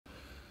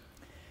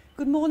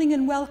Good morning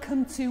and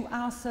welcome to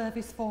our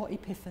service for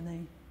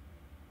Epiphany.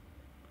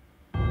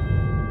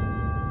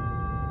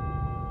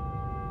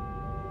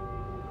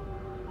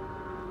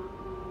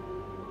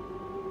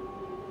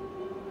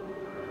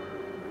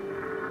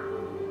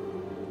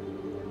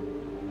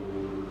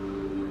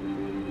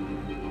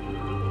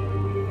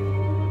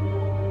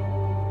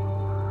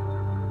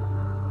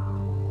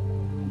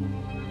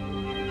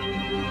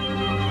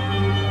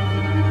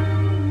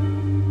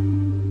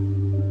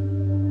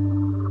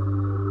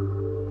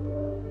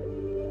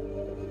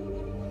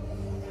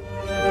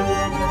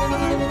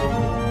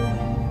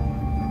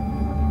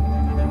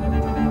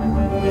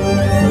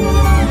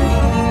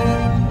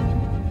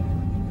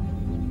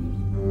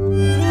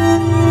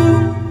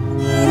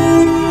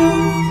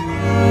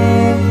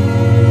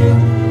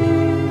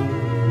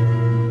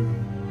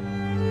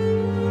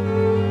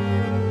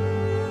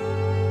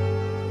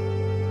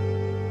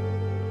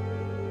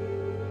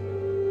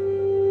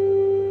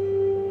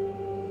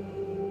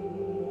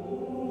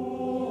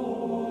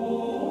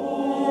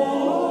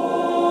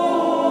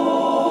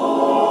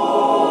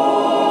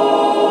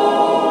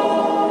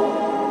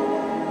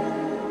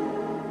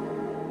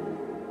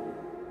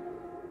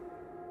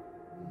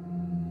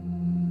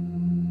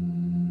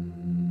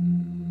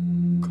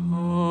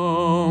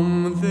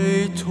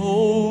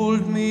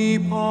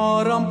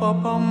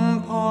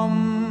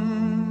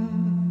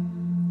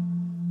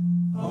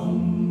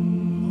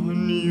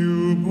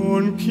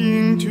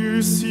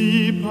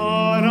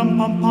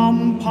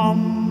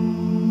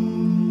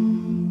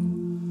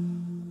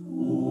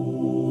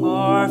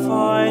 Our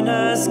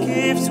finest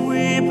gifts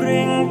we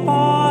bring,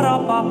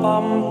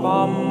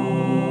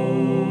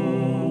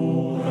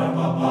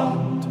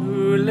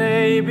 to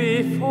lay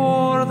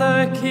before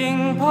the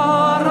King,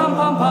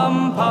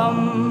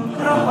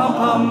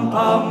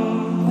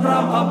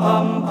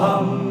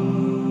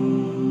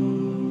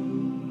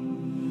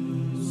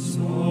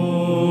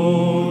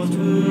 so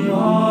to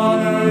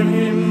honor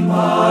Him,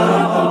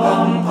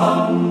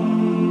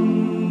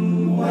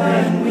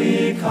 when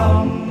we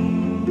come.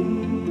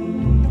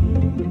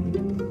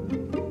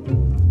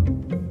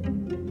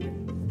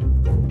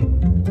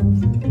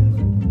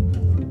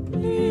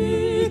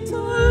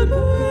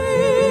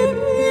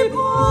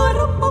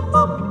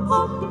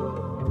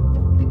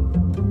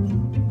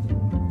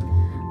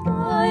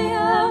 I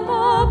am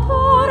a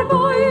poor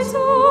boy,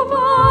 so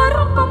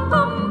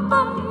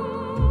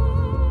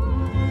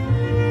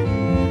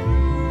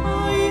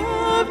I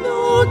have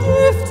no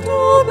gift to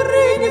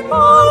bring,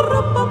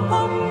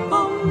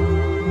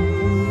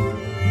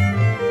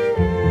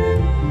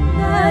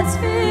 that's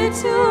fit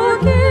to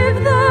give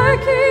the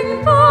King,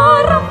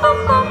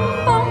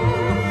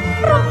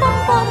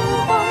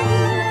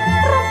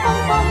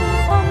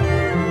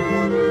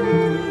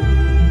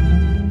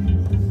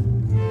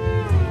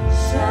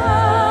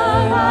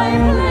 Shall I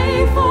play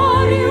for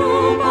you,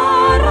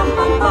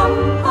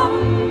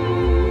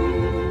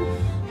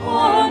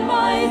 on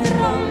my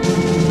drum?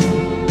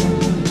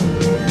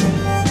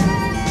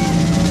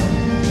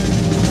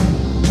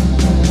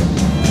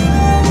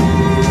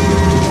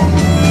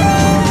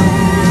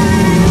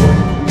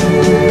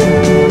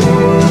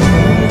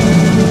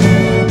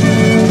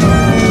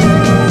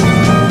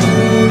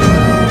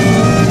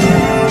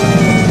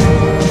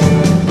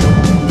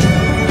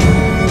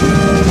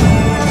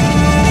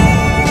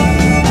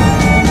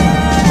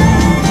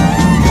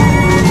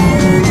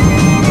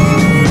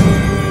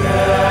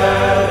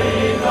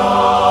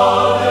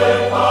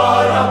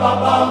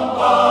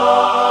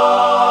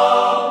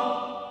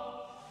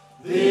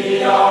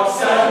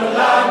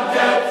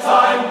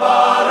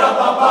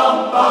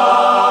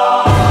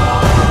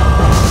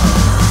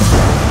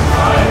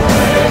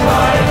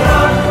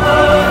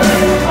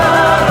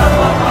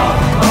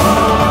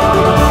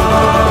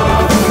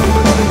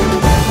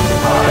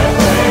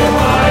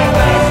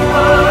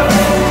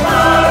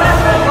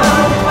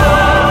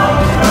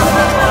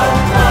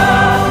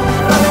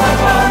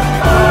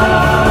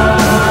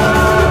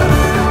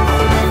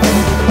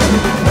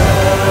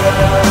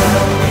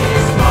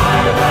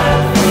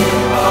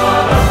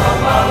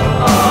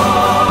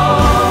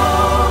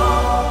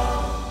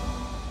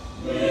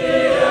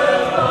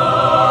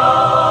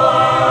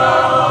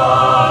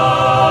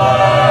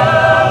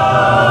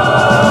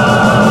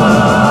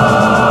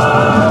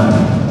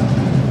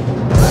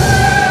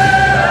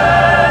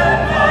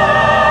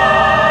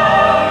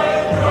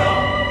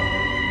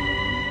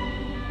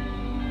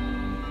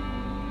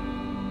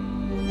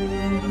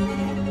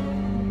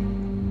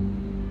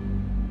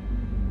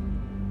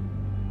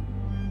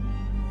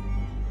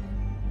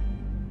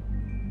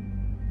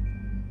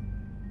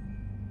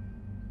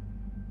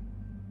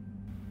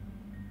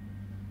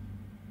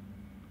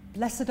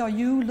 Blessed are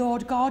you,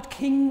 Lord God,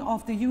 King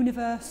of the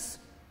universe.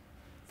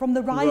 From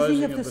the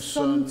rising of the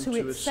sun to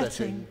its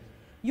setting,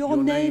 your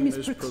name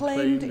is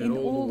proclaimed in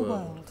all the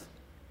world.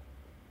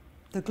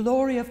 The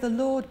glory of the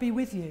Lord be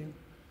with you.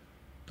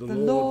 The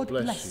Lord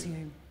bless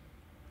you.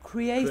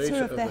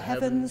 Creator of the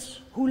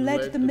heavens, who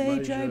led the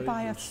Magi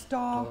by a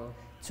star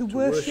to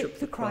worship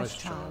the Christ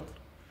child,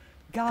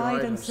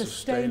 guide and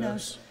sustain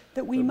us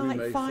that we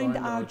might find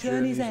our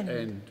journey's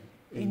end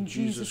in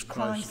Jesus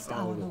Christ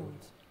our Lord.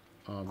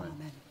 Amen.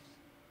 Amen.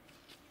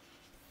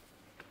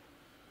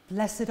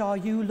 Blessed are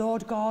you,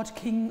 Lord God,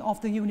 King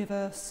of the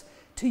universe.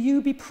 To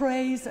you be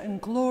praise and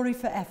glory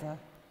forever.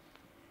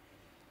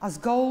 As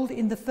gold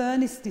in the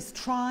furnace is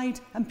tried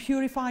and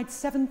purified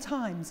 7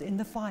 times in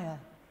the fire,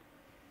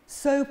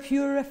 so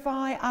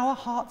purify our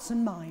hearts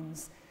and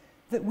minds,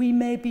 that we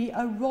may be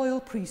a royal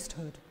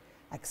priesthood,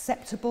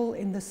 acceptable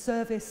in the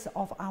service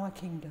of our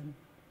kingdom.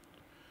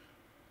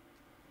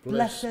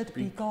 Blessed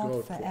be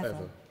God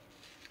forever.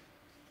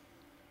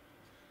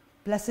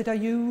 Blessed are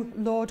you,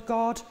 Lord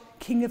God,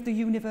 King of the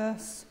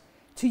universe.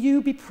 To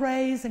you be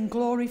praise and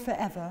glory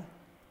forever.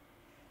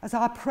 As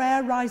our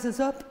prayer rises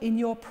up in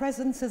your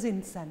presence as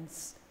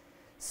incense,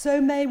 so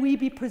may we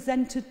be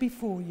presented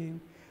before you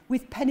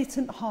with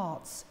penitent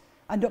hearts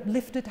and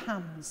uplifted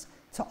hands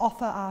to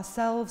offer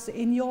ourselves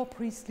in your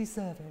priestly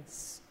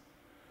service.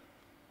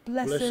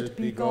 Blessed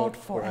be God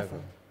forever.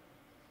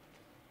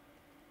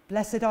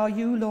 Blessed are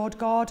you, Lord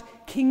God,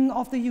 King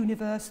of the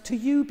universe. To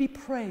you be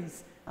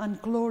praise and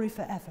glory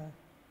forever.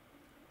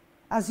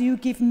 As you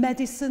give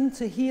medicine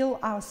to heal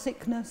our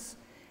sickness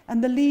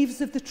and the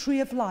leaves of the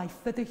tree of life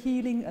for the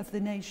healing of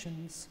the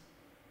nations,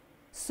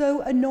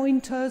 so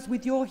anoint us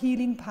with your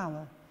healing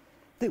power,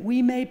 that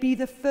we may be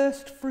the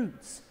first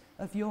fruits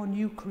of your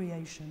new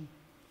creation.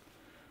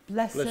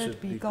 Blessed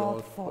be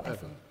God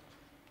forever.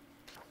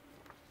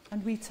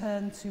 And we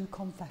turn to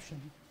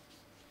confession.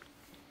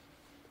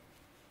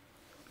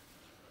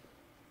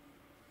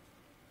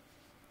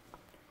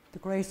 The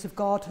grace of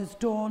God has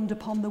dawned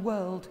upon the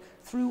world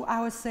through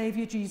our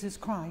Saviour Jesus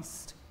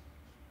Christ,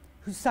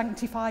 who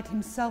sanctified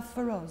himself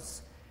for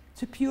us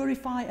to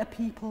purify a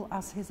people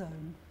as his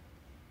own.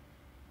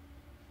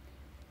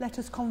 Let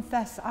us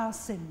confess our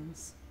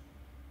sins.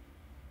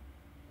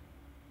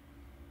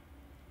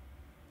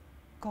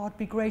 God,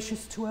 be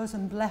gracious to us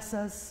and bless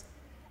us,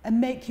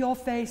 and make your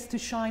face to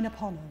shine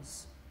upon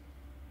us.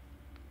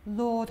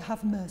 Lord,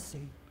 have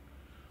mercy.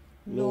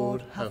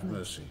 Lord, have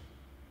mercy.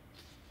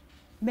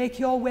 Make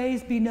your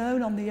ways be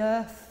known on the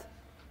earth,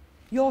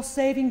 your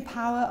saving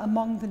power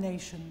among the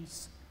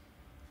nations.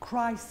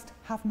 Christ,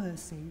 have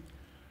mercy.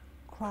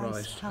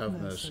 Christ,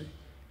 have mercy.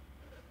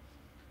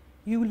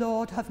 You,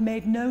 Lord, have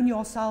made known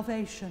your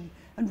salvation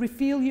and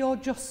reveal your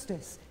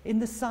justice in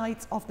the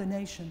sight of the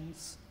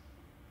nations.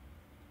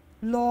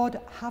 Lord,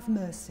 have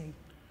mercy.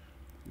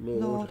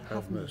 Lord,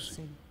 have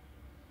mercy.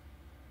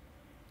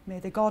 May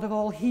the God of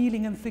all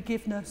healing and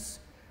forgiveness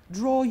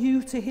draw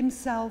you to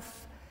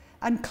himself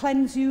and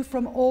cleanse you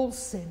from all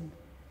sin,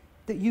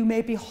 that you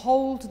may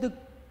behold the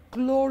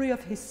glory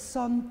of his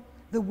Son,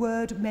 the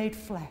Word made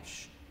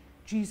flesh,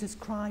 Jesus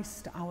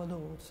Christ our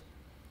Lord.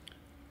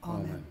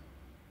 Amen.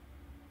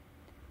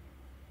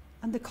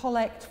 And the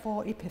collect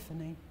for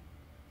Epiphany.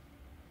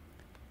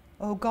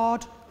 O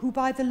God, who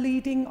by the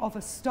leading of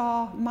a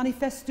star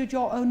manifested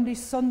your only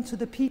Son to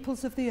the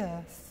peoples of the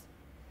earth,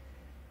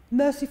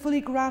 mercifully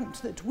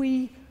grant that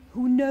we,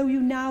 who know you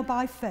now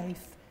by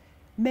faith,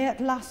 may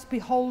at last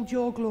behold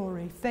your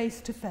glory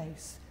face to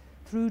face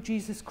through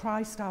Jesus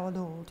Christ our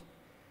Lord,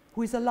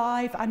 who is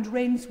alive and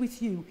reigns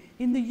with you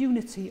in the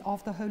unity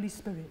of the Holy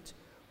Spirit,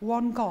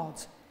 one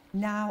God,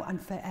 now and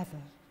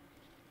forever.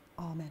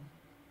 Amen.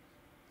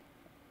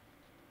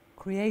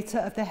 Creator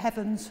of the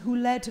heavens, who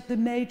led the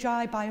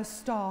Magi by a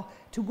star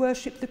to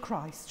worship the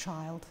Christ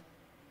child,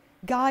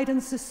 guide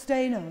and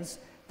sustain us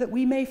that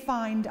we may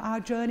find our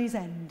journey's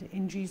end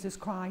in Jesus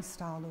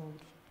Christ our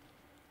Lord.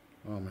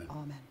 Amen.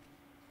 Amen.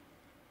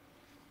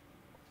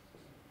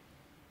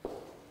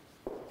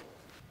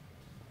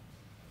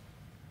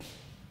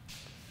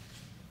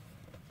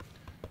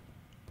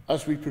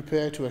 As we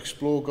prepare to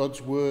explore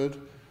God's word,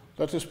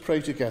 let us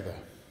pray together.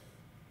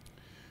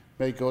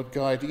 May God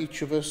guide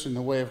each of us in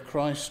the way of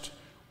Christ,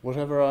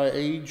 whatever our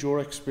age or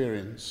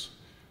experience.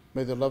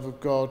 May the love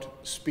of God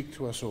speak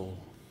to us all.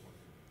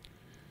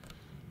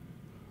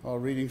 Our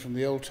reading from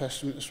the Old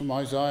Testament is from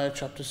Isaiah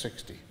chapter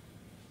 60.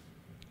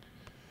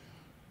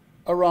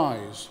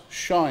 Arise,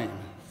 shine,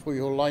 for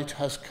your light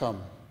has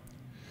come,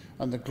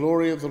 and the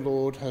glory of the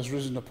Lord has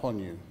risen upon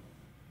you.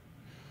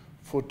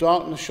 For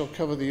darkness shall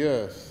cover the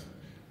earth,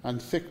 and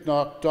thick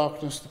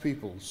darkness the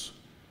peoples.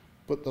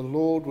 But the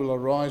Lord will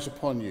arise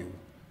upon you,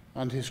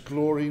 and his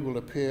glory will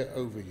appear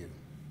over you.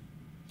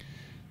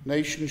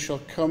 Nations shall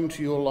come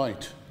to your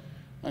light,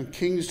 and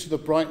kings to the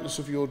brightness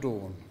of your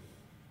dawn.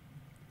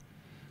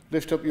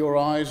 Lift up your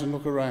eyes and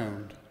look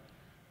around.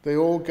 They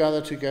all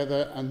gather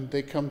together, and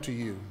they come to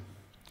you.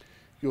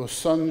 Your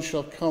sons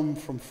shall come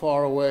from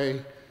far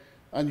away,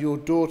 and your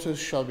daughters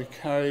shall be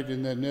carried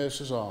in their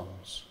nurses'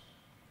 arms.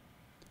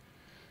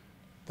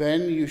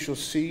 Then you shall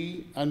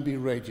see and be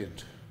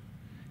radiant.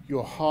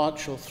 Your heart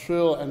shall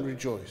thrill and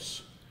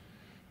rejoice,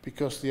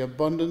 because the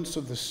abundance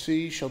of the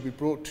sea shall be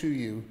brought to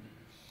you.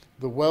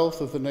 The wealth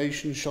of the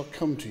nations shall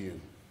come to you.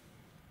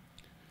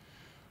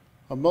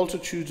 A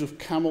multitude of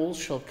camels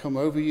shall come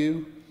over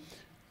you,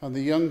 and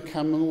the young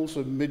camels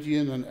of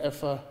Midian and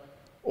Ephah,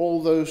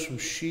 all those from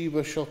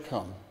Sheba shall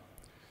come.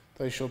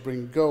 They shall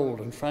bring gold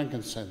and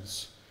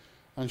frankincense,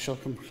 and shall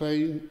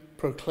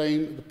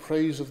proclaim the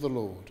praise of the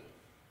Lord.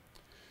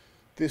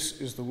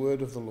 This is the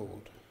word of the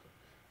Lord.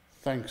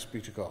 Thanks be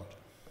to God.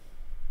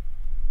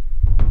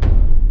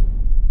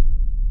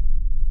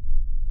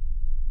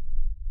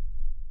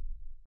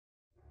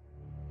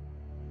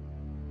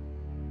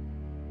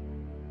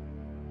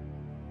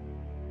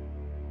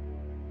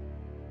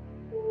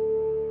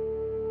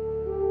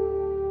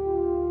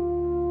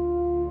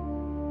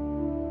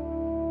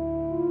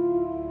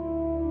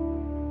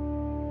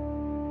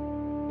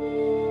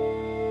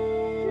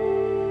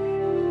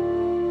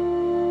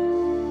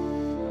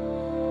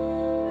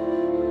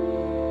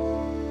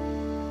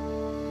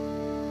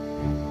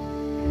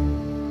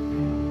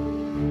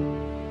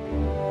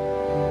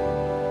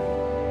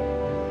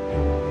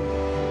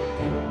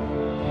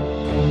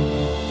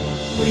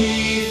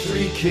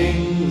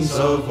 Kings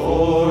of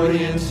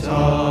Orient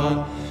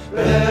are,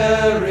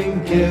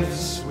 bearing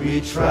gifts we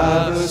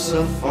traverse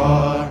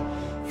afar,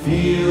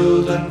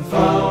 field and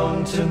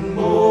fountain,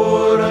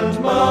 moor and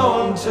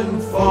mountain,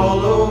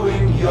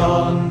 following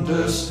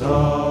yonder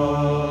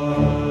star.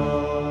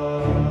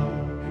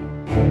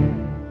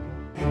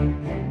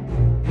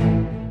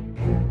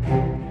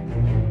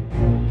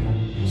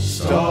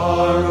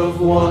 Star of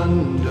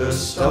wonder,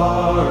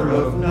 star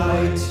of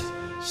night,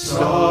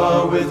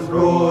 star with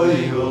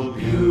royal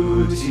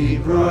beauty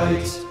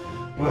bright,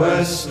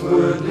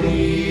 westward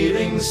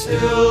leading,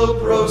 still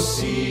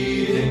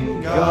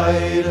proceeding,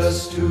 guide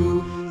us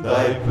to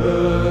thy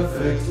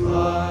perfect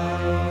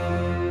light.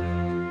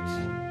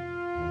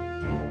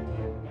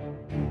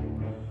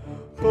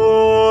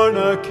 Born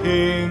a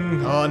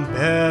king on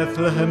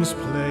Bethlehem's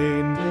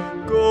plain,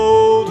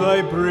 gold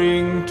I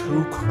bring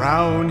to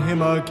crown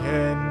him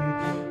again.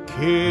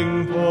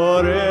 King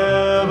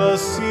forever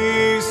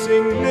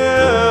ceasing,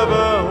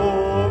 never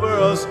over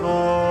us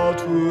all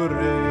to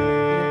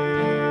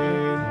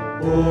reign.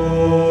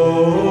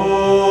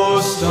 O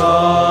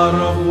star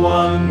of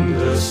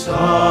wonder,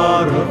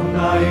 star of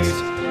night,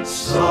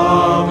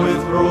 star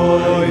with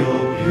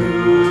royal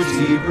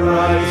beauty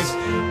bright,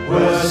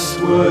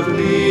 westward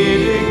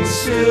leading,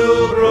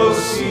 still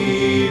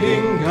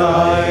proceeding,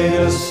 guide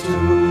us to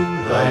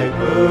thy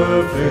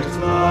perfect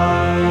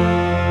light.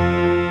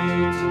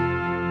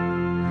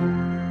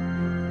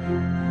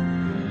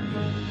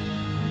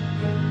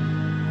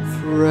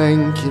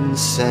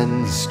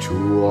 Frankincense to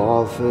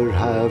offer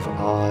have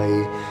I,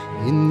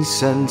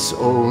 incense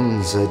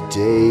owns a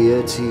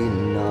deity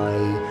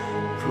nigh,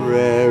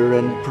 prayer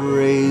and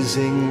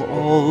praising,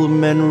 all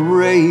men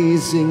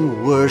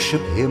raising,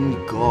 worship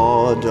him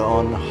God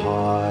on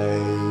high.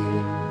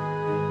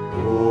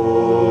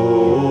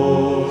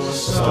 O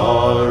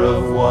star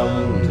of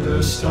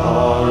wonder,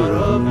 star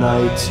of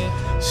night,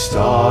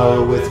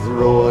 star with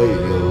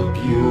royal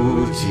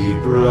beauty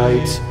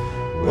bright,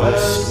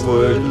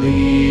 westward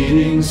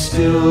leading,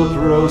 still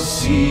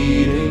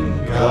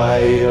proceeding,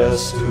 guide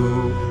us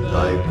to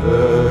thy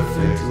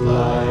perfect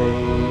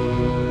light.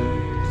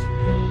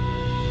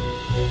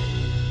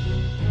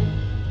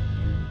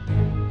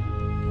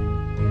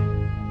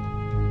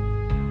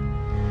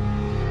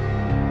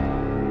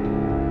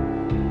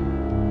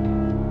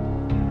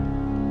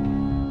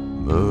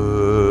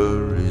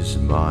 Myrrh is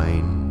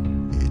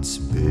mine, its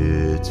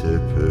bitter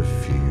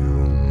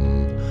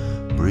perfume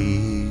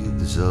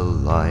breathes a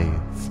life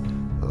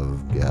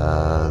of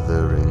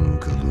gathering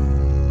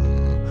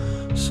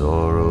gloom,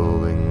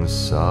 sorrowing,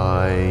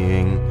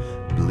 sighing,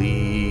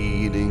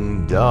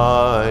 bleeding,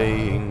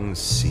 dying,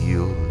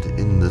 sealed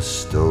in the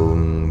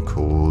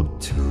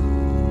stone-cold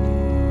tomb.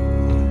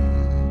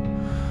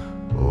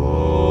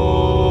 Oh,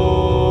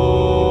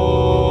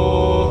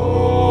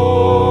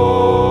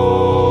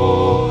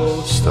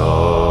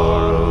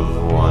 star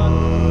of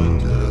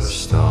wonder,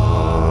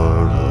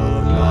 star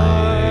of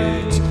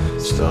night,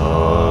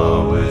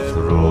 star with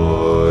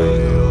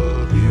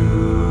royal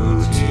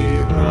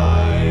beauty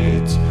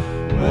bright,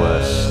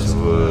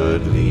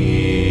 westward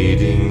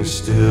leading,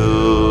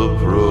 still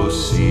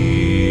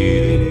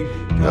proceeding,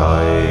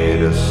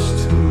 guide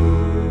us to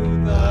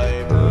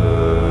thy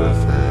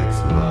perfect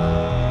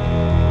light.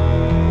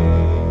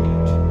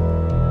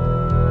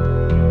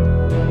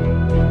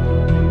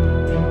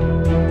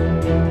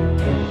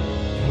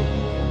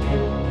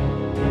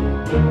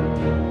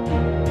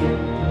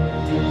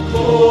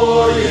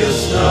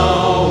 Glorious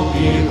now,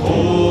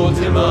 behold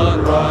him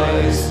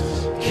arise,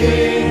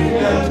 King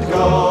and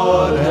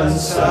God and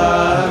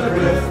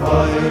sacrifice.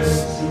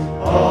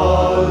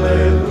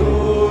 Alleluia,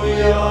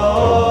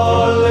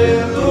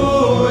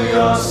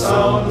 alleluia,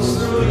 sounds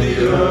through the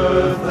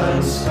earth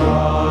and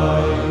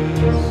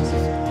skies.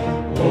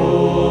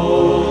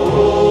 Oh,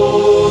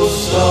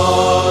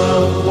 star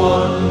of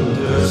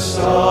wonder,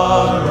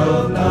 star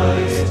of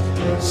night,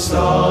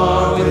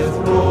 star with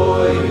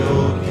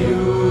royal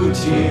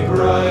beauty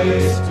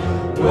bright,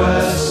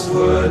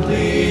 westward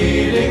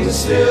leading,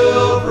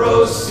 still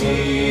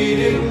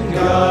proceeding,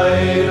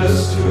 guide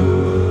us to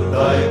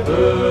thy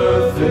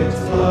perfect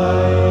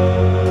light.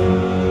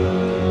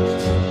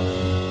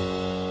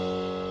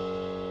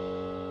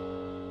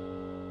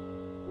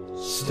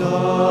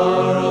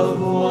 Star of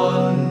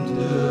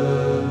wonder,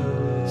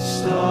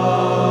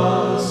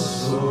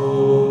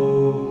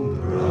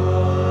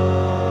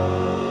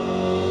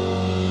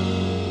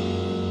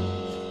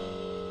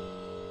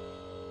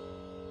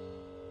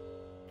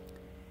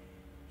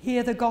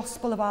 the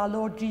gospel of our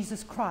Lord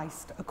Jesus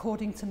Christ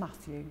according to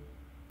Matthew.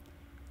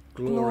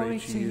 Glory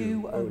to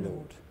you, O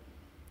Lord.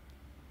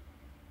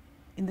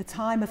 In the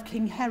time of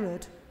King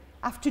Herod,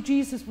 after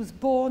Jesus was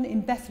born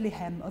in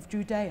Bethlehem of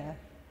Judea,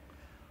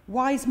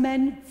 wise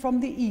men from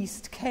the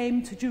east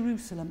came to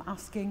Jerusalem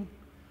asking,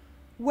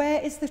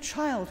 "Where is the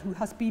child who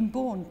has been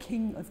born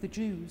King of the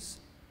Jews?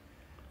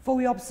 For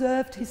we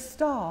observed his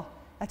star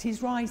at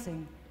his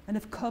rising and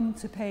have come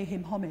to pay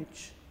him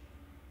homage."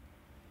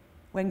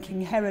 When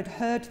King Herod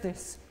heard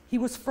this, he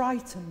was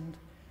frightened,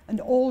 and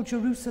all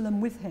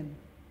Jerusalem with him.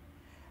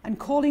 And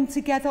calling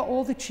together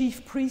all the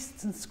chief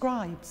priests and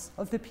scribes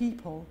of the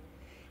people,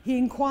 he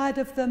inquired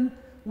of them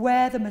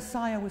where the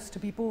Messiah was to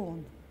be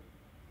born.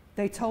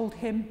 They told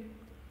him,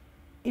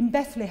 "In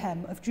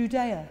Bethlehem of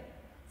Judea,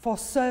 for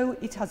so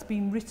it has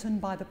been written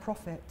by the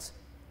prophet,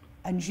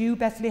 'And you,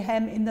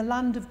 Bethlehem, in the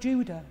land of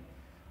Judah,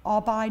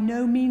 are by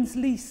no means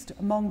least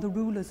among the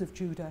rulers of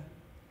Judah.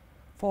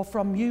 For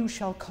from you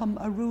shall come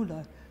a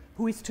ruler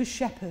who is to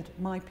shepherd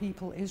my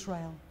people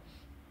Israel.'"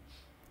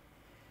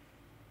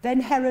 Then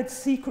Herod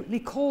secretly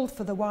called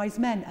for the wise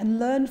men and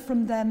learned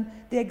from them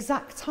the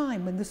exact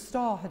time when the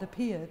star had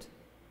appeared.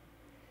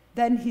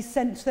 Then he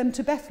sent them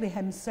to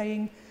Bethlehem,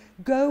 saying,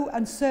 "Go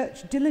and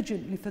search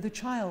diligently for the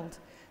child,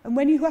 and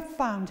when you have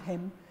found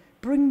him,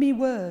 bring me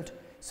word,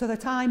 so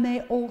that I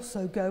may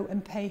also go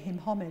and pay him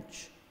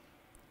homage."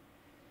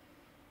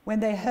 When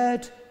they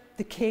heard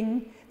the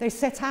king, they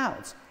set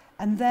out,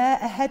 and there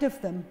ahead of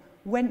them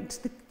went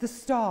the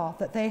star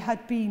that they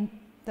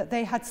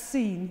had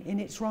seen in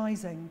its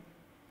rising,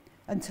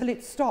 until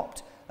it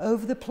stopped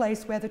over the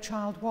place where the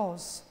child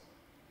was.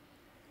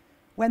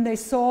 When they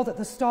saw that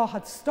the star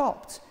had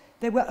stopped,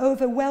 they were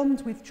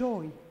overwhelmed with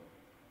joy.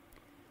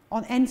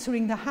 On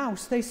entering the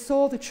house, they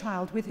saw the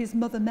child with his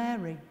mother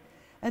Mary,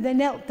 and they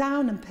knelt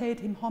down and paid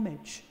him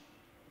homage.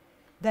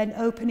 Then,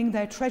 opening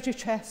their treasure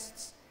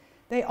chests,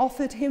 they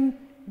offered him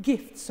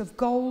gifts of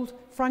gold,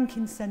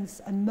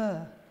 frankincense, and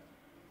myrrh.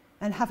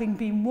 And having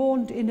been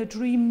warned in a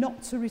dream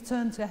not to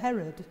return to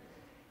Herod,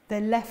 they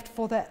left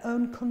for their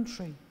own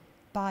country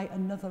by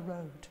another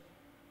road.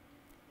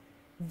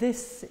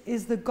 This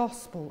is the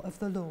gospel of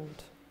the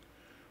Lord.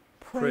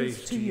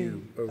 Praise to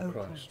you, O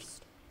Christ. Rejoice,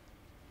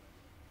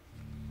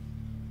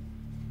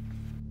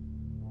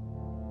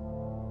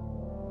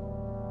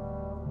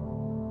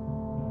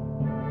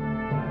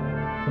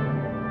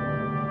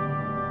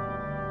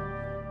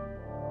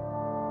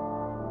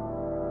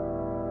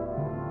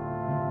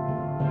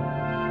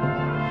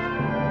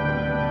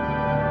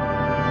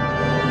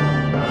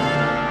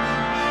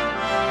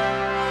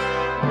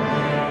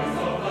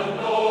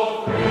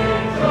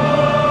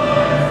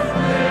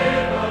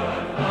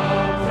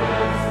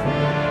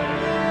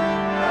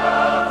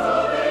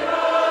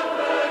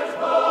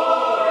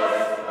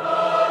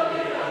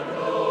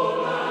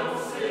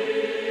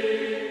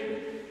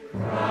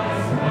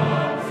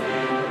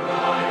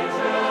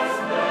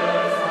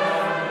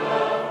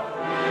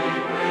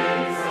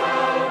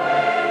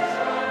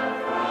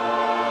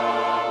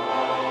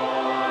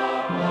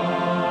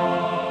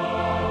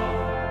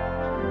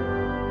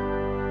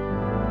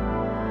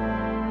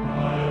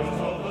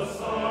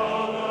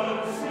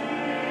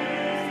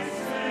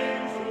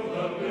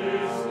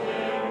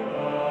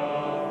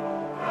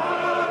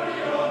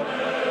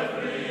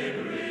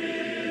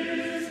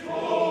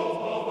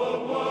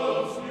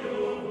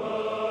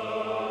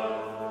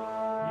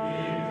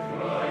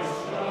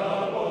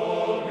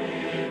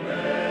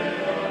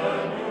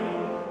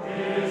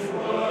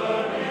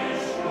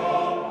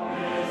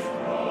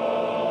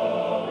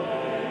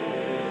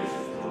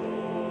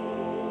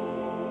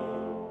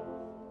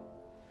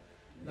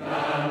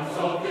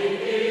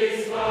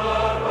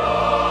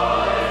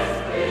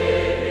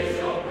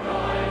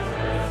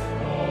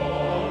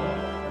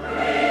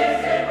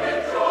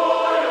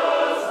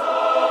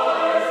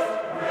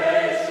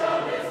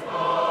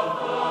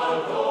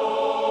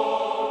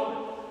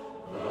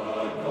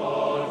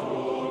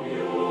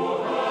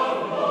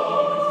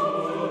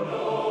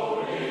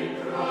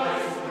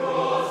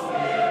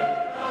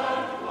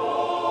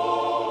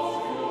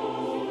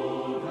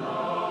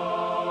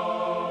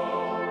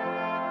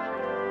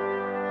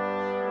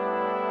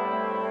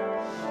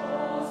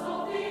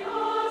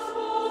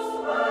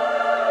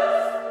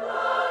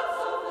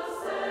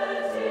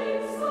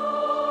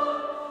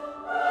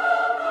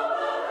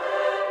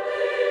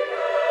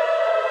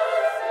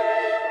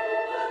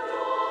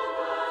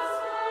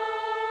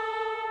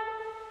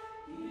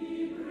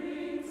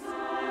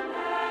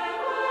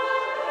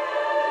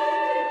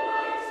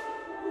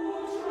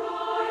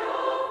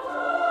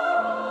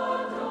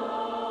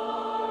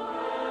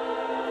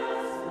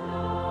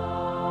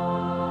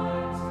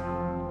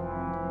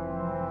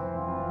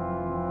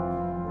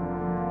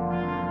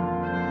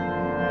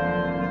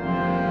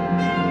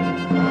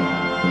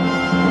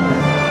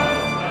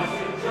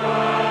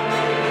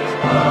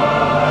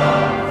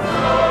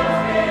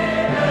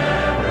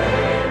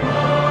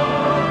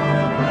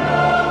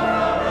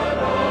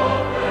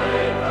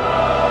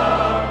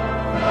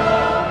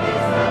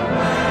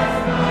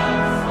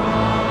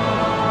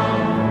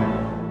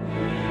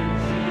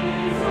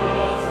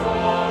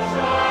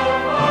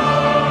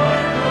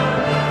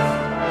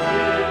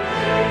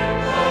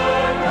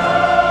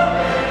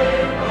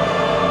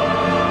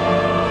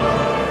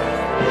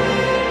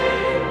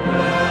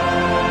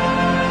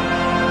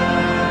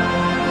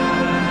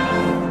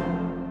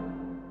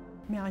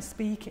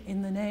 speak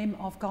in the name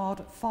of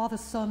God, Father,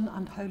 Son,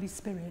 and Holy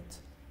Spirit.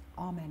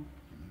 Amen.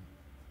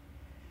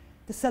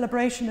 The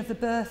celebration of the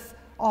birth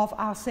of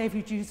our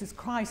Saviour Jesus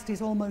Christ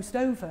is almost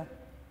over.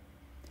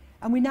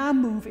 And we now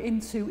move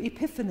into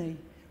Epiphany,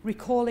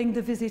 recalling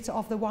the visit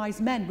of the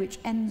wise men, which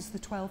ends the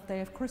 12th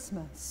day of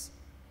Christmas.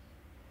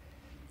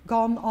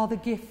 Gone are the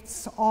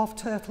gifts of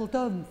turtle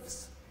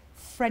doves,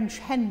 French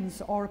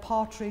hens, or a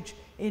partridge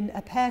in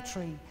a pear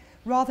tree.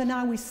 Rather,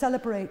 now we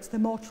celebrate the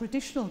more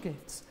traditional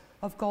gifts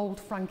of gold,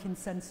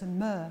 frankincense, and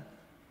myrrh.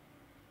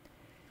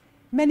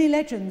 Many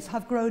legends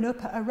have grown up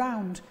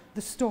around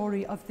the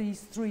story of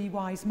these three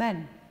wise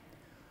men,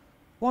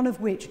 one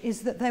of which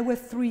is that there were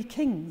three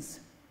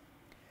kings.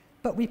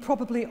 But we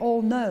probably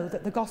all know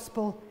that the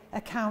Gospel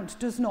account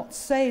does not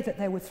say that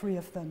there were three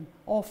of them,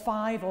 or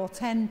 5, or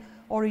 10,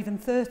 or even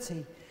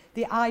 30.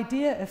 The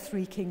idea of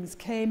three kings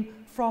came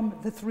from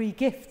the three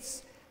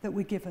gifts that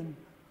were given,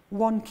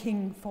 one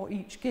king for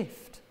each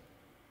gift.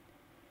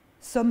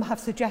 Some have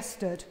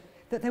suggested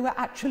that there were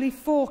actually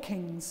 4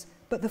 kings,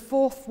 but the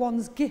fourth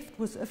one's gift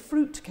was a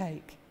fruit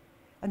cake,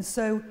 and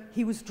so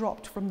he was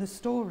dropped from the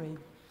story.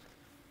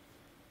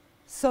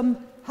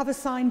 Some have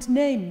assigned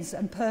names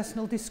and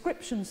personal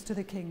descriptions to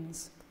the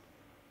kings.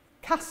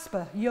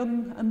 Caspar,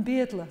 young and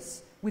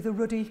beardless, with a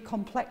ruddy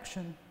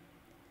complexion.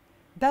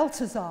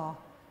 Balthazar,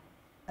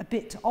 a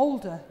bit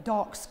older,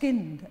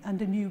 dark-skinned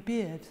and a new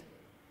beard.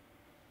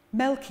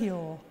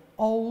 Melchior,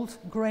 old,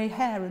 grey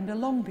hair and a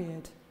long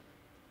beard.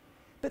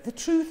 But the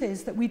truth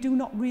is that we do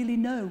not really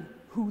know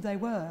who they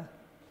were.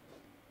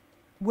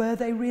 Were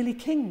they really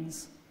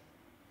kings?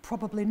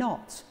 Probably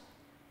not.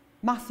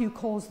 Matthew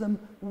calls them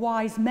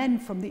wise men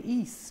from the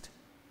east.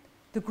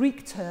 The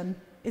Greek term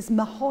is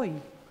mahoi,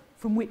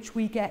 from which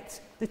we get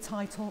the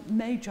title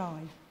magi.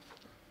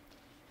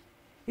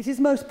 It is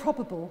most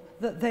probable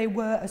that they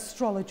were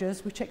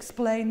astrologers, which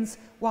explains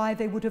why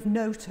they would have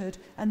noted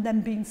and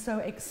then been so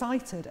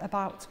excited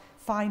about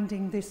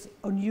finding this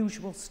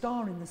unusual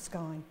star in the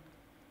sky.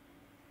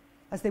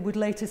 As they would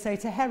later say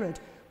to Herod,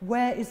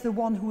 "Where is the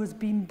one who has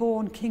been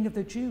born King of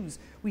the Jews?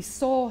 We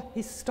saw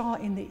his star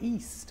in the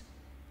east,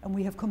 and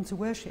we have come to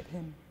worship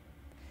him."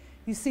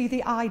 You see,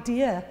 the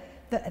idea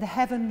that the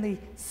heavenly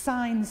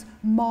signs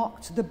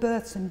marked the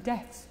births and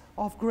deaths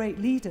of great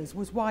leaders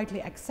was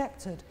widely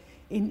accepted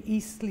in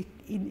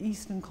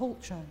Eastern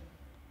culture.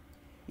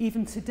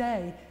 Even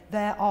today,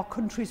 there are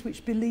countries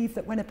which believe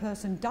that when a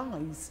person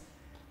dies,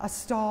 a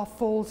star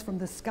falls from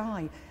the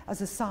sky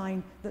as a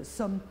sign that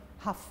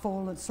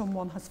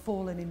someone has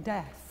fallen in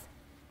death.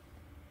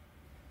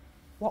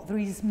 What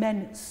these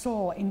men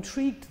saw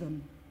intrigued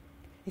them.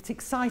 It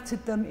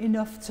excited them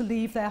enough to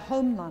leave their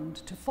homeland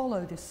to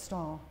follow this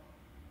star.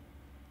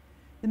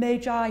 The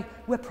Magi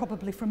were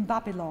probably from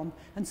Babylon,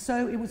 and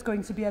so it was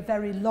going to be a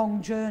very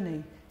long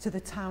journey to the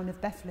town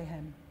of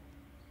Bethlehem.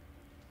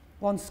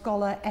 One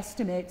scholar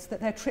estimates that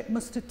their trip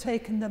must have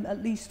taken them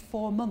at least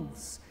 4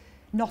 months,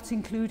 not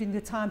including the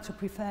time to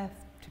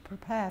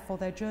prepare for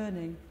their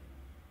journey.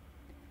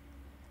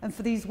 And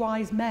for these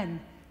wise men,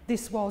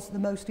 this was the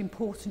most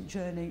important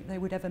journey they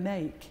would ever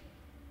make.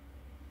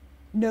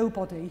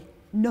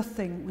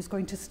 Nothing was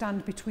going to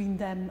stand between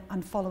them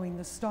and following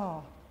the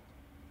star.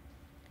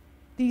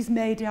 These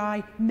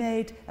Magi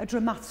made a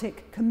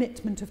dramatic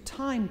commitment of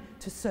time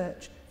to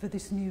search for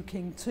this new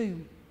king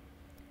too.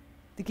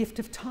 The gift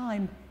of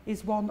time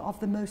is one of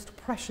the most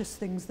precious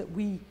things that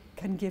we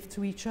can give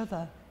to each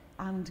other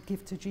and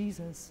give to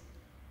Jesus.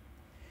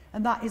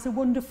 And that is a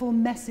wonderful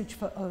message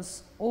for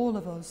us, all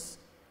of us,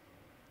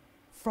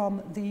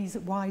 from these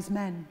wise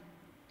men.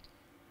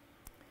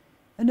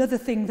 Another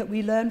thing that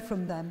we learn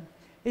from them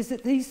is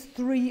that these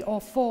 3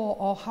 or 4,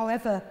 or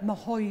however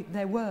mahoi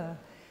they were,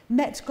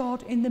 met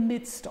God in the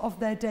midst of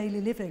their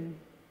daily living.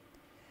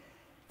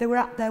 They were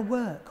at their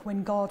work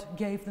when God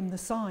gave them the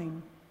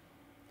sign.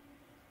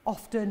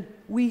 Often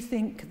we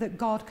think that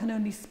God can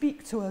only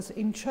speak to us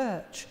in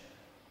church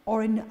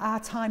or in our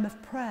time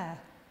of prayer,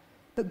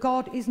 but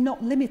God is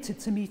not limited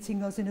to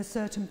meeting us in a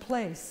certain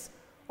place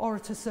or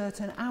at a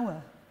certain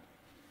hour.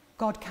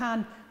 God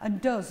can and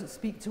does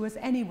speak to us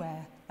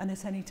anywhere and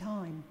at any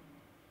time.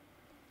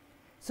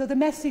 So the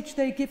message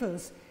they give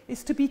us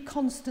is to be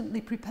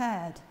constantly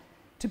prepared,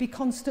 to be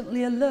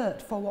constantly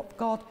alert for what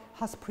God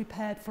has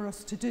prepared for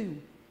us to do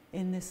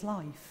in this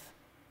life.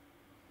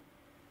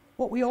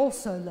 What we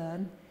also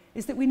learn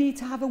is that we need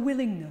to have a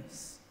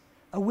willingness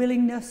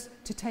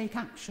to take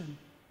action.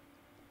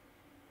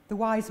 The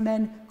wise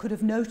men could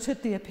have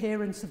noted the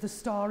appearance of the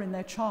star in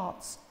their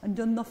charts and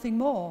done nothing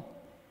more.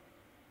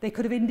 They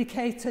could have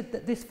indicated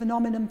that this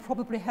phenomenon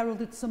probably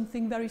heralded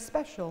something very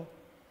special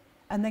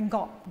and then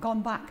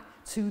gone back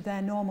to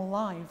their normal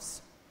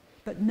lives.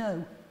 But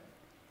no,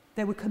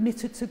 they were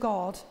committed to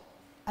God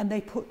and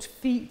they put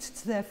feet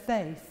to their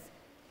faith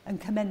and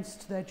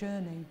commenced their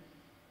journey.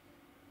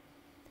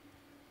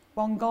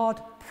 When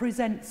God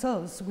presents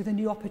us with a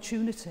new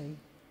opportunity,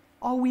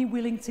 are we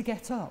willing to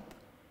get up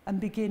and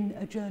begin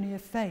a journey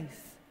of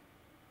faith?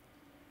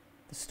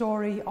 The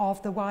story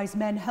of the wise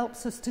men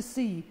helps us to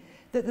see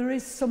that there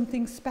is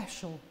something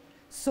special,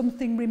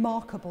 something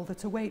remarkable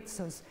that awaits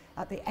us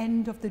at the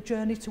end of the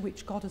journey to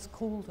which God has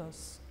called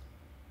us.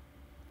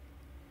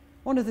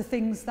 One of the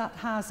things that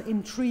has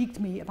intrigued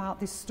me about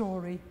this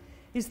story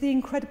is the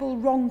incredible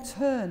wrong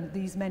turn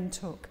these men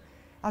took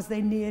as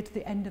they neared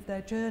the end of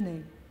their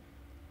journey.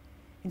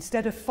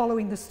 Instead of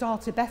following the star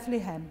to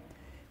Bethlehem,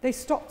 they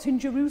stopped in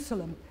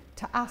Jerusalem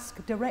to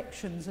ask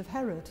directions of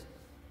Herod.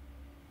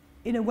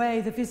 In a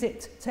way, the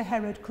visit to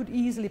Herod could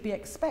easily be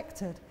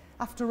expected.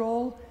 After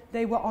all,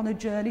 they were on a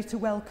journey to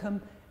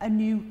welcome a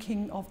new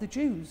king of the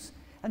Jews,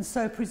 and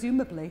so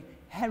presumably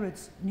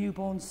Herod's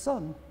newborn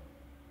son.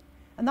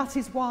 And that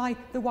is why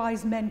the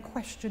wise men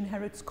question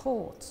Herod's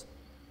court.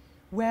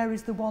 Where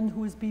is the one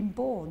who has been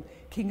born,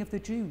 King of the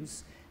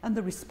Jews? And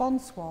the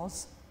response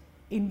was,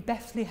 in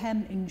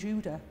Bethlehem in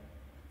Judah,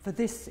 for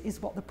this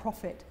is what the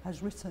prophet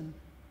has written.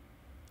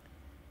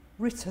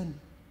 Written.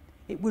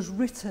 It was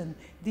written.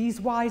 These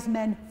wise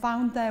men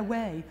found their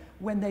way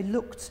when they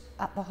looked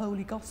at the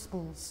Holy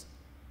Gospels.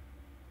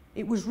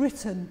 It was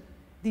written.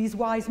 These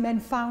wise men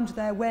found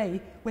their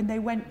way when they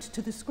went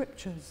to the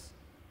Scriptures.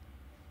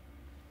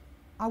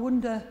 I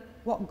wonder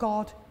what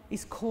God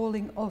is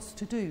calling us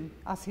to do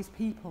as his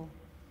people,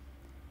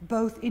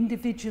 both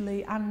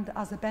individually and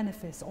as a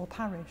benefice or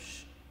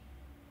parish.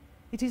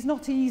 It is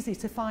not easy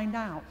to find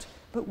out,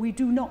 but we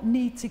do not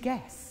need to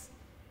guess,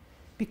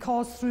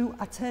 because through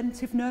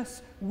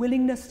attentiveness,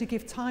 willingness to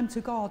give time to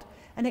God,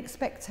 and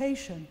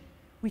expectation,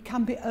 we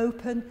can be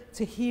open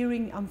to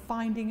hearing and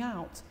finding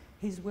out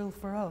his will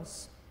for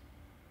us.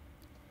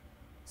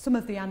 Some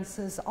of the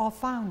answers are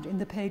found in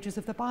the pages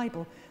of the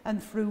Bible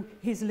and through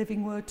his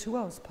living word to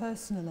us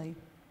personally.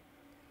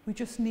 We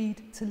just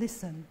need to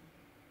listen.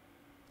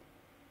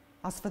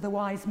 As for the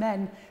wise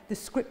men, the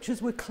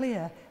scriptures were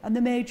clear and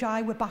the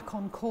Magi were back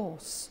on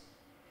course.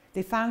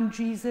 They found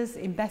Jesus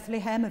in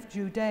Bethlehem of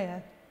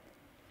Judea,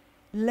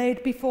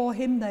 laid before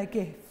him their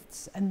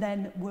gifts, and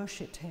then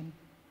worshipped him.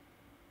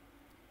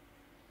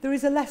 There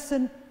is a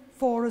lesson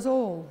for us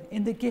all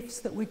in the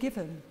gifts that were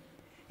given.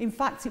 In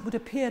fact, it would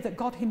appear that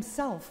God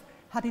himself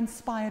had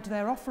inspired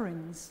their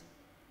offerings.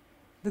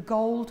 The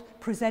gold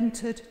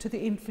presented to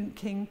the infant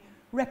king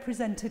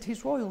represented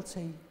his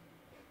royalty.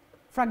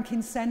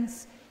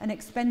 Frankincense, an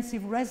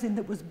expensive resin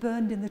that was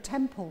burned in the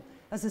temple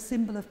as a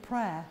symbol of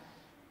prayer,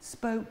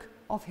 spoke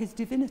of his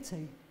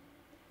divinity.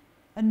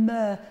 And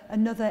myrrh,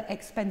 another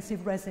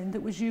expensive resin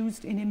that was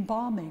used in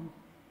embalming,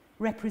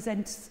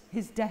 represents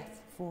his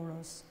death for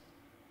us.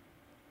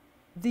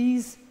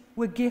 These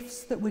were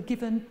gifts that were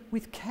given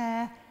with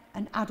care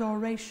and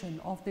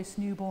adoration of this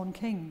newborn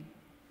king.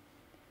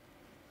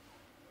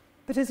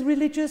 But as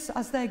religious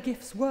as their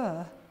gifts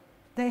were,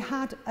 they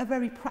had a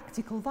very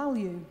practical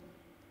value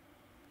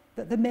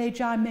that the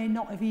Magi may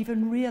not have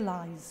even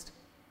realized,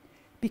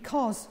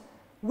 because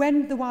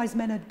when the wise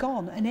men had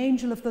gone, an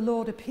angel of the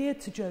Lord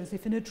appeared to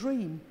Joseph in a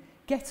dream.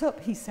 "Get up,"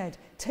 he said,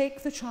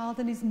 "take the child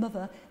and his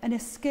mother and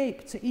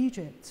escape to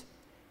Egypt.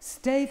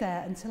 Stay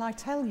there until I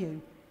tell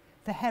you,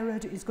 for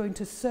Herod is going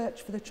to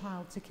search for the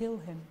child to kill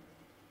him."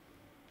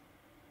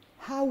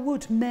 How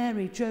would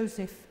Mary,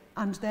 Joseph,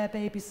 and their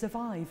baby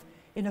survive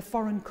in a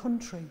foreign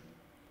country?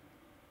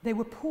 They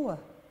were poor.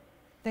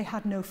 They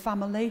had no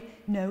family,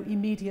 no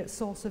immediate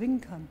source of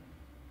income.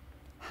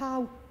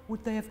 How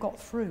would they have got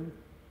through?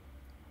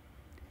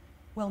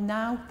 Well,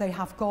 now they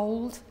have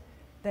gold,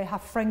 they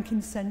have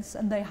frankincense,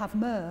 and they have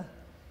myrrh,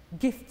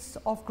 gifts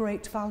of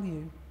great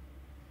value,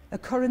 a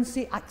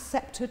currency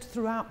accepted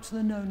throughout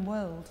the known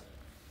world.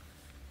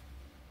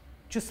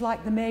 Just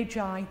like the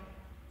Magi,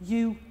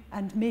 you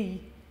and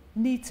me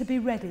need to be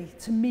ready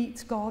to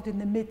meet God in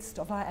the midst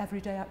of our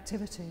everyday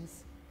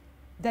activities.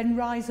 Then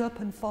rise up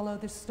and follow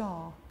the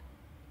star.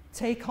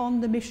 Take on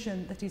the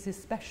mission that is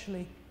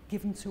especially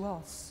given to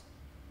us.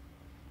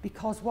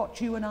 Because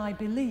what you and I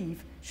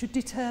believe should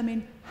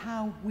determine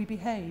how we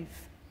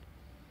behave.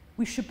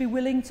 We should be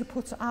willing to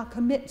put our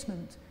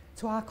commitment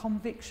to our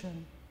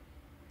conviction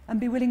and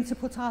be willing to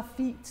put our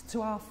feet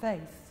to our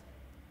faith.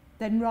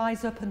 Then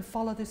rise up and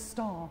follow the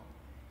star.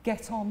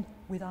 Get on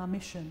with our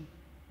mission.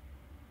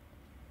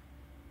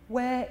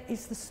 Where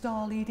is the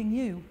star leading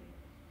you?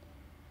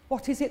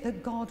 What is it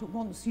that God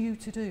wants you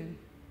to do?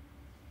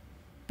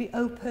 Be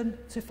open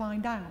to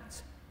find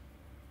out.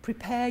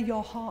 Prepare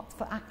your heart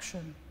for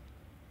action.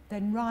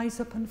 Then rise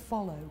up and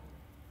follow.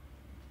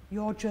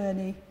 Your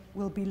journey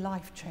will be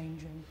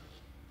life-changing.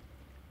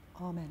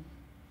 Amen.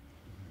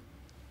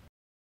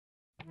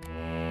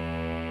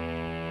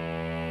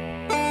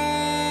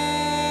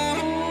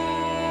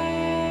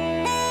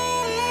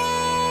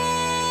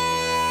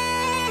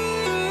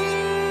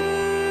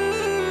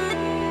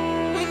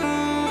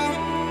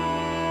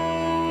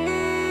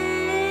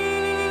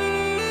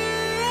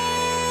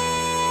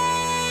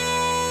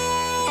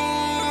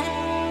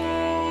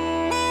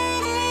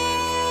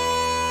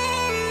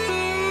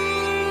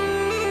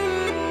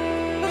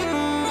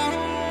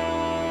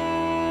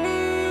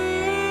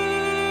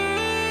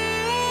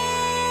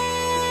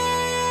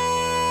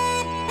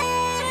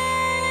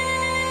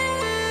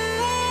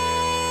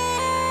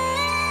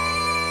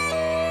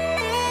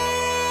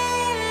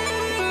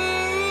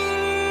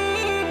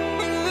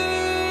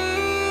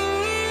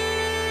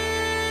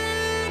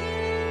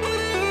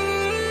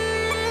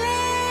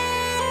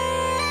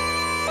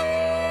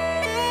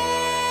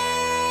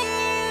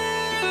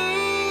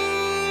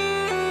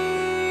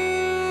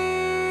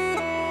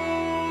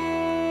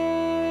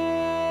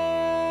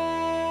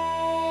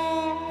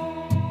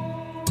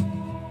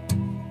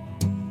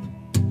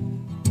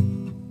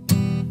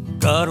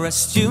 God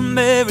rest you,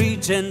 merry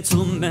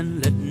gentlemen,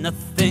 let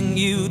nothing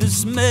you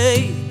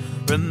dismay.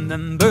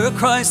 Remember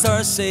Christ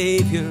our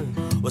Savior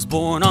was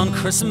born on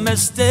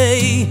Christmas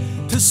Day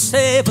to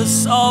save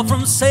us all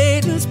from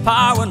Satan's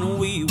power when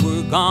we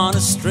were gone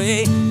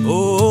astray.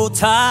 Oh,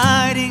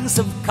 tidings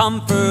of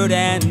comfort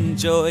and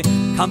joy,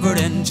 comfort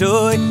and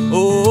joy.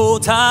 Oh,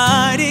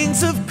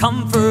 tidings of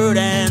comfort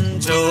and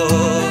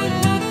joy.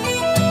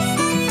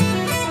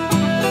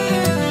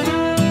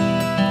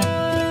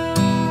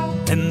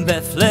 In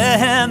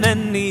Bethlehem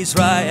in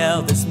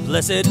Israel, this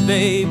blessed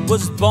babe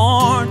was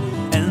born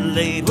and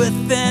laid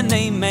within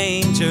a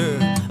manger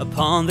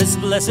upon this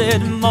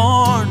blessed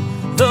morn.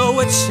 The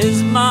which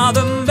his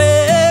mother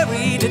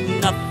Mary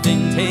did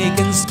nothing take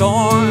in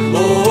scorn.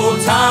 Oh,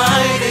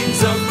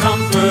 tidings of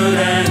comfort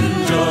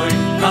and joy,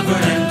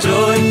 comfort and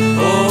joy.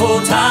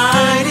 Oh,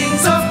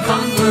 tidings of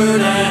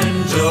comfort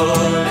and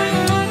joy.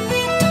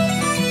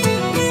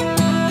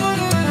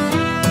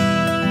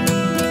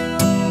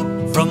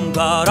 From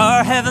God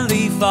our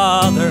heavenly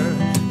Father,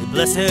 a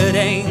blessed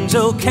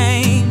angel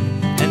came,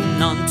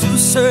 and unto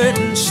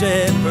certain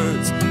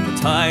shepherds the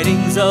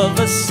tidings of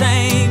the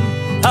same,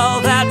 how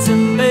that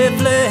in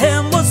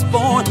Bethlehem was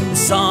born the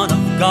Son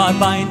of God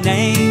by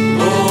name.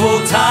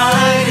 Oh,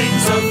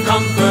 tidings of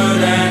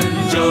comfort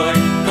and joy,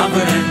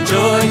 comfort and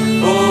joy.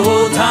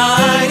 Oh,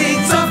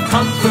 tidings of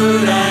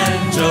comfort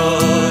and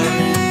joy.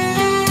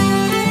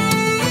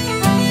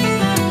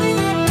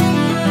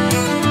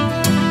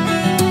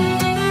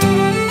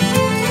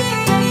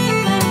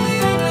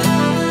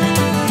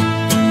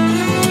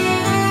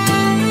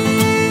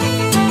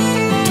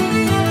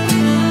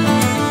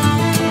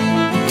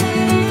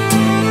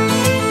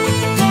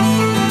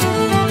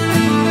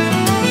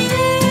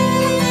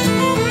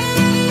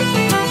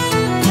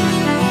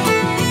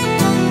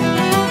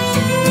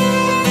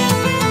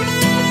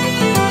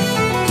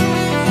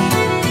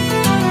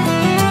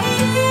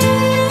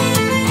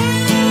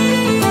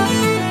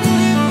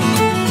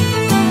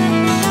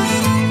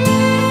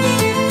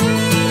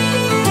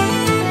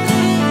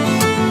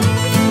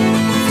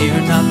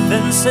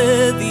 Then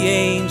said the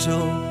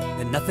angel,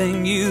 and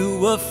nothing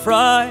you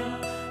affright.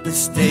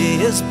 This day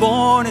is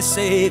born a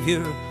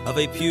Savior of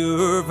a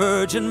pure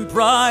virgin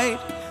bride,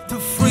 to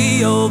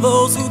free all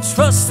those who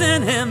trust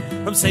in him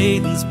from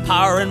Satan's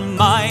power and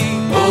might.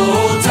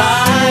 Oh,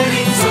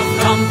 tidings of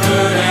comfort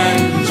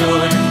and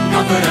joy,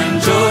 comfort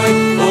and joy.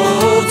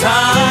 Oh,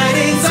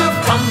 tidings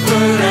of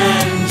comfort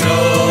and joy.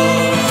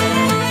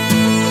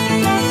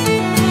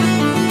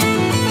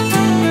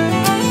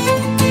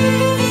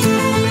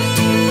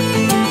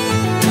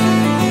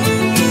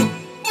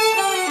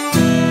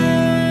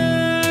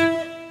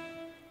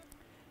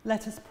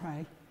 Let us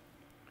pray.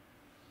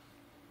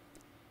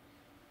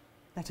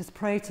 Let us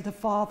pray to the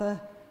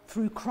Father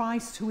through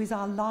Christ, who is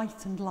our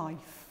light and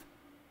life.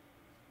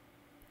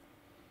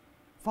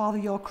 Father,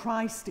 your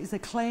Christ is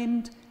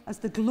acclaimed as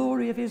the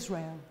glory of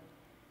Israel.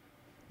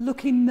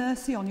 Look in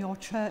mercy on your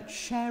church,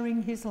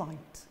 sharing his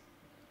light.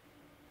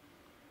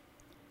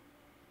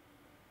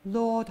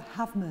 Lord,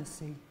 have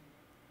mercy.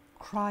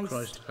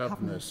 Christ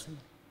have mercy.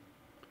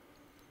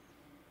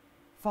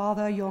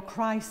 Father, your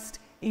Christ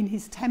in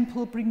his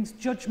temple brings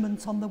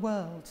judgment on the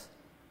world.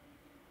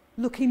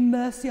 Look in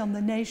mercy on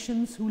the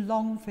nations who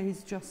long for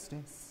his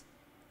justice.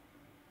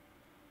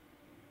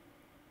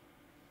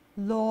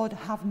 Lord,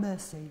 have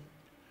mercy.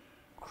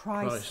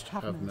 Christ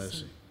have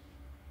mercy.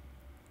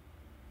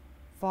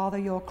 Father,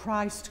 your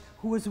Christ,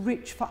 who was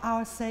rich for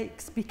our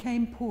sakes,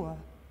 became poor.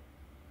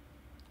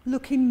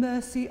 Look in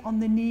mercy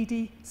on the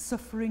needy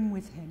suffering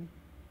with him.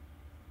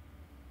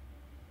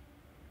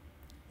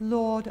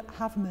 Lord,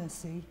 have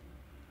mercy.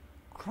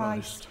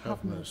 Christ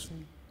have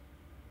mercy.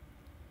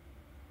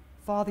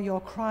 Father, your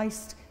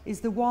Christ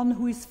is the one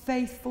who is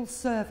faithful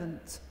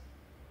servant.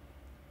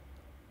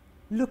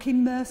 Look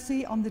in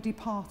mercy on the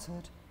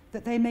departed,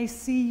 that they may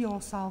see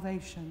your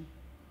salvation.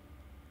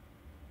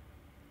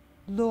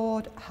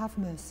 Lord, have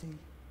mercy.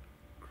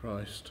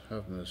 Christ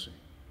have mercy.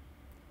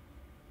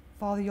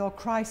 Father, your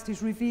Christ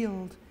is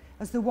revealed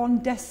as the one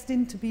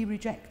destined to be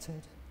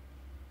rejected.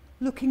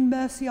 Look in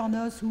mercy on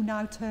us who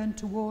now turn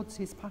towards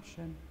his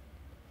passion.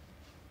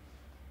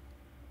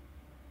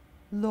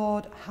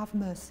 Lord, have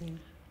mercy.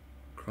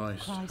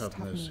 Christ have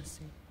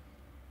mercy.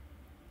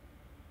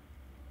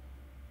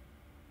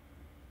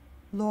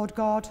 Lord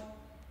God,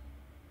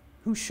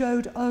 who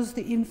showed us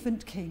the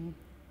infant King,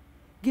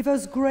 give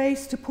us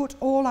grace to put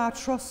all our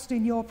trust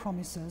in your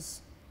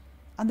promises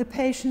and the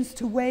patience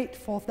to wait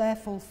for their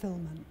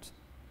fulfillment.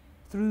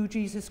 Through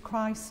Jesus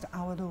Christ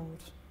our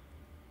Lord.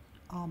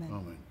 Amen.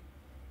 Amen.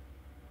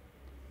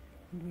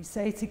 And we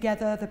say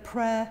together the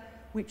prayer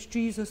which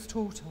Jesus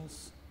taught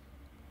us.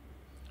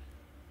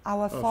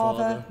 Our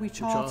Father,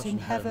 which art in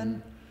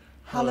heaven,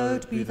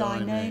 hallowed be thy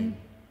name.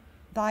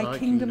 Thy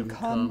kingdom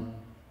come,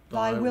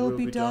 thy will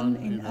be done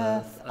in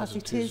earth as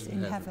it is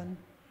in heaven.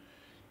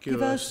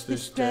 Give us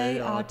this day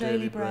our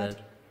daily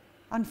bread,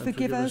 and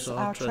forgive us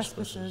our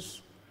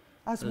trespasses,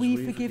 as we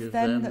forgive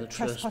them that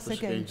trespass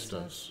against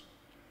us.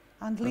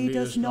 And lead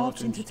us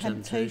not into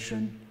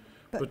temptation,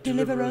 but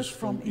deliver us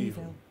from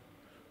evil.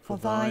 For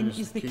thine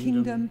is the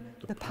kingdom,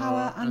 the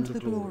power and the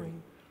glory,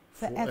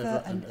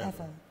 forever and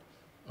ever.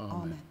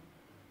 Amen.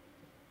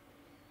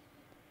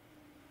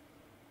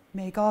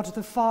 May God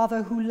the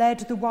Father, who led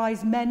the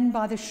wise men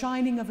by the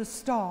shining of a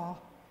star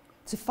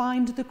to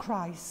find the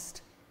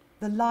Christ,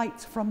 the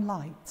light from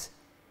light,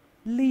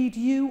 lead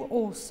you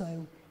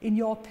also in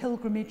your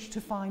pilgrimage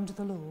to find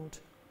the Lord.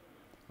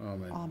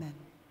 Amen. Amen.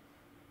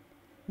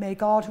 May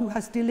God, who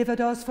has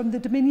delivered us from the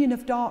dominion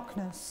of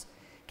darkness,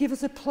 give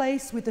us a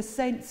place with the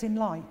saints in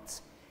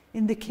light,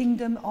 in the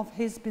kingdom of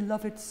his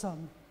beloved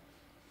Son.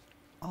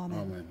 Amen.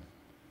 Amen.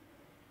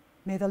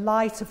 May the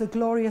light of the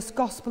glorious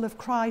gospel of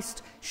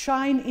Christ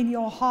shine in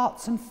your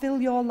hearts and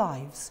fill your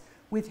lives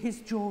with his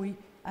joy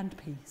and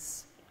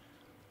peace.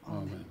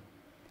 Amen.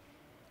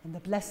 And the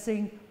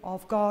blessing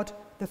of God,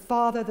 the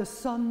Father, the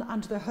Son,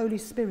 and the Holy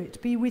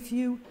Spirit be with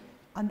you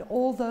and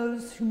all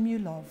those whom you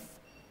love,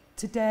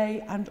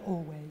 today and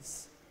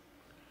always.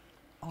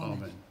 Amen.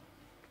 Amen.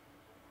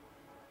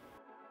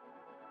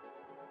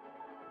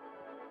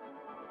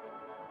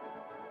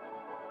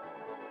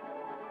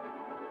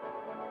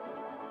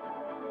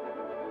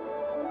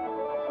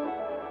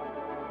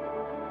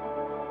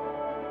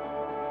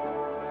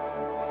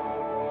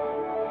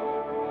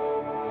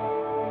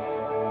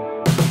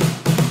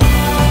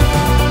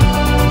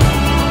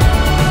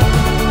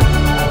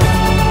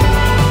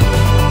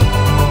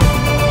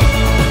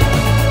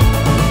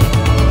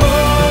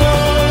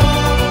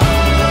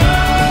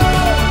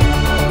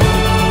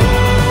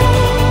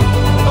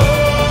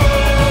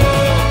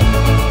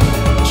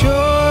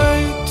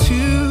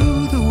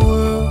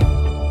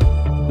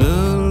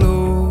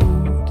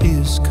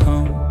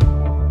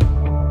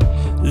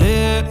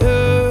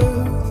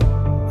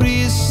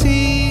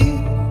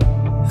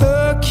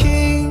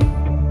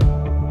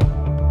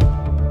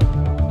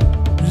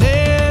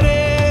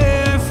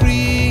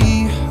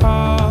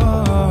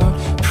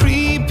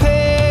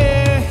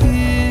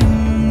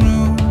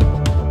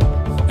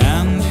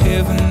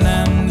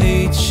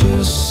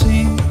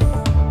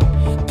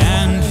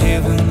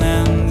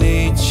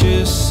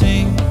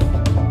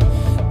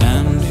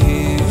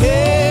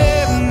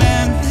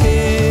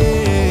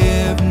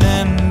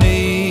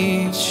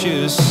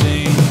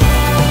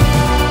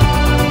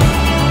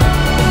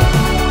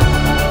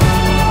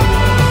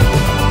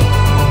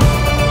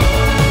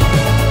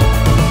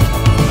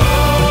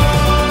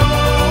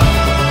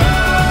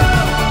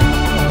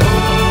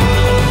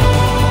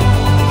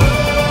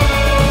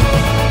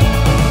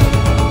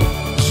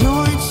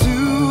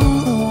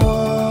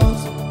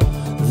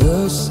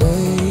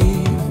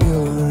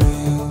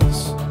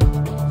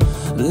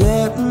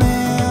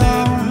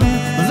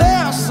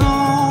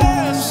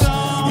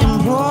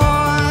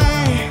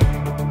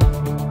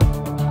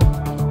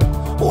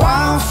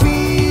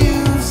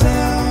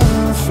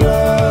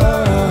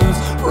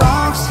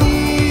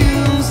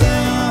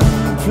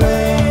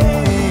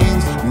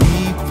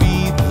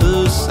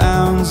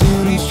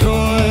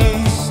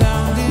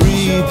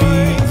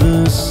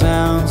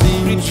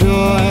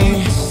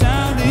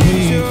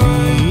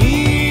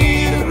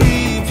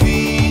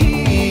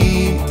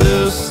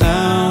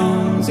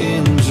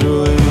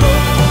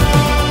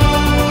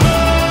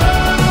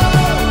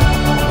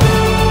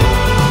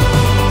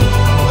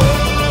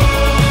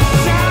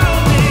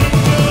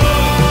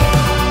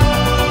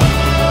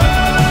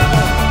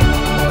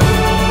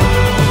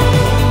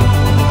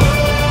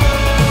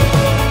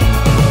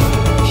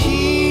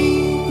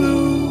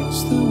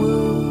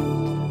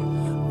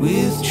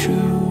 with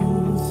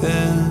truth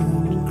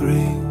and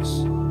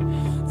grace.